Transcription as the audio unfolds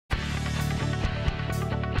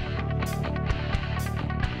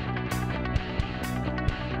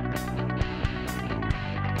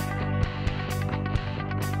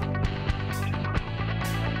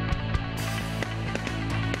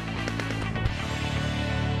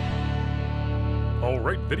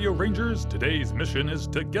Alright, Video Rangers, today's mission is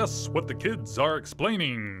to guess what the kids are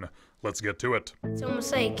explaining. Let's get to it. It's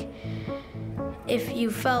almost like if you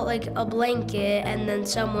felt like a blanket and then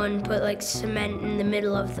someone put like cement in the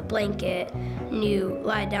middle of the blanket and you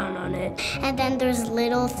lie down on it. And then there's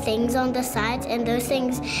little things on the sides, and those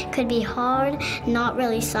things could be hard, not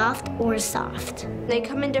really soft, or soft. They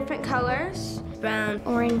come in different colors. Brown,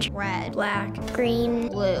 Orange, red, black, green,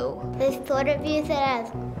 Blue. They sort of use it as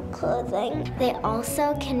clothing. They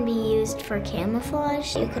also can be used for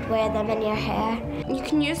camouflage. You could wear them in your hair. You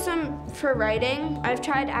can use them for writing. I've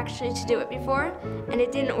tried actually to do it before, and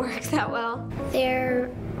it didn't work that well. They're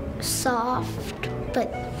soft,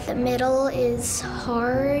 but the middle is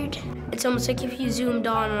hard. It's almost like if you zoomed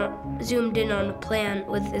in on a plant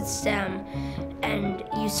with its stem and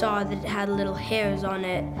you saw that it had little hairs on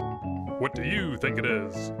it. What do you think it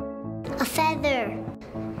is? A feather.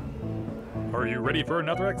 Are you ready for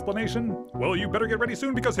another explanation? Well, you better get ready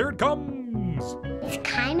soon because here it comes! It's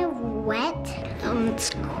kind of wet.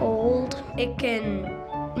 It's cold. It can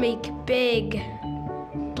make big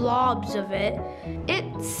blobs of it.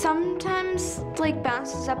 It sometimes like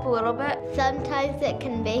bounces up a little bit. Sometimes it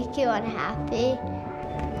can make you unhappy.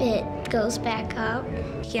 It goes back up.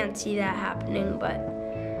 You can't see that happening, but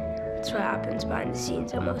that's what happens behind the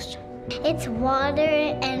scenes almost. It's water,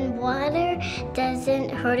 and water doesn't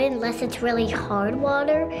hurt unless it's really hard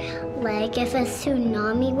water. Like if a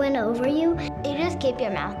tsunami went over you, you just keep your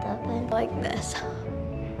mouth open like this.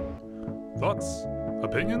 Thoughts?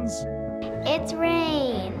 Opinions? It's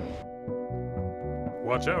rain.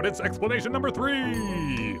 Watch out, it's explanation number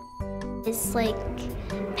 3! It's like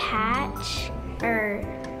patch or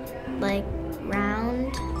like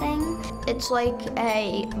round thing. It's like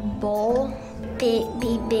a bowl. Be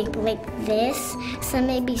big like this, some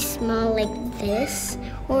may be small like this,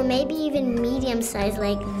 or maybe even medium size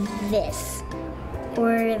like this,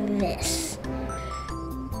 or this.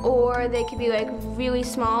 Or they could be like really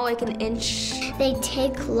small, like an inch. They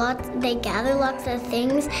gather lots of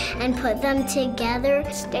things and put them together.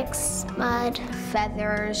 Sticks, mud,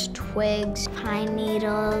 feathers, twigs, pine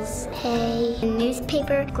needles, hay,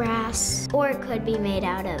 newspaper, grass, or it could be made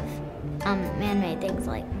out of man-made things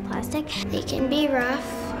like plastic. They can be rough,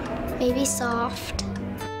 maybe soft.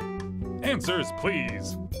 Answers,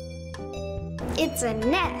 please! It's a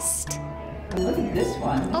nest. Look at this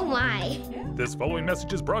one. Oh my. This following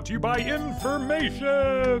message is brought to you by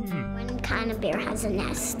information! What kind of bear has a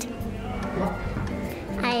nest?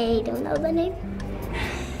 I don't know the name.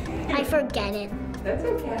 I forget it. That's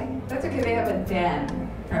okay. That's okay. They have a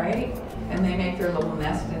den, right? And they make their little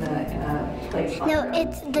nest in a place like No,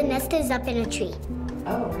 that. the nest is up in a tree,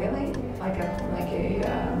 Oh, really? Like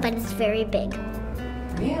a. but it's very big.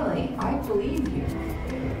 Really? I believe you.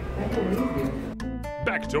 I believe you.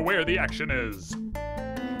 Back to where the action is!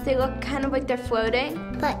 They look kind of like they're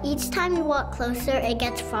floating. But each time you walk closer, it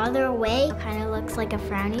gets farther away. Kind of looks like a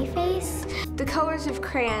frowny face. The colors of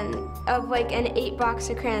crayon, of like an 8-box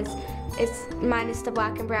of crayons, it's minus the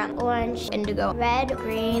black and brown. Orange, Indigo. red,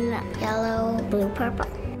 green, yellow, blue, purple.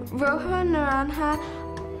 Rojo, naranja,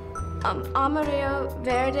 amarillo,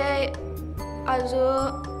 verde,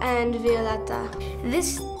 azul, and violeta.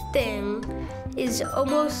 This thing is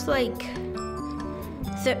almost like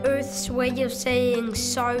the Earth's way of saying,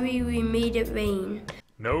 sorry we made it rain.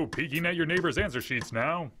 No peeking at your neighbor's answer sheets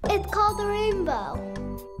now. It's called the rainbow.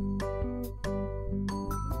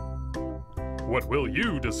 What will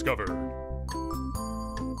you discover?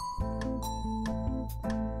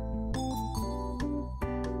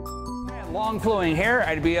 Long flowing hair,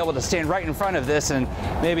 I'd be able to stand right in front of this and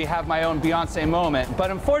maybe have my own Beyonce moment. But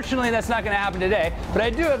unfortunately, that's not going to happen today. But I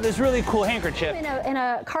do have this really cool handkerchief. In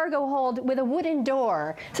a cargo hold with a wooden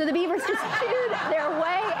door. So the beavers just chewed their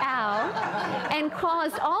way out and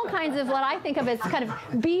caused all kinds of what I think of as kind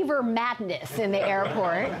of beaver madness in the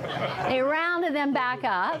airport. They rounded them back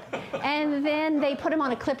up, and then they put them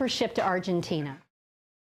on a clipper ship to Argentina.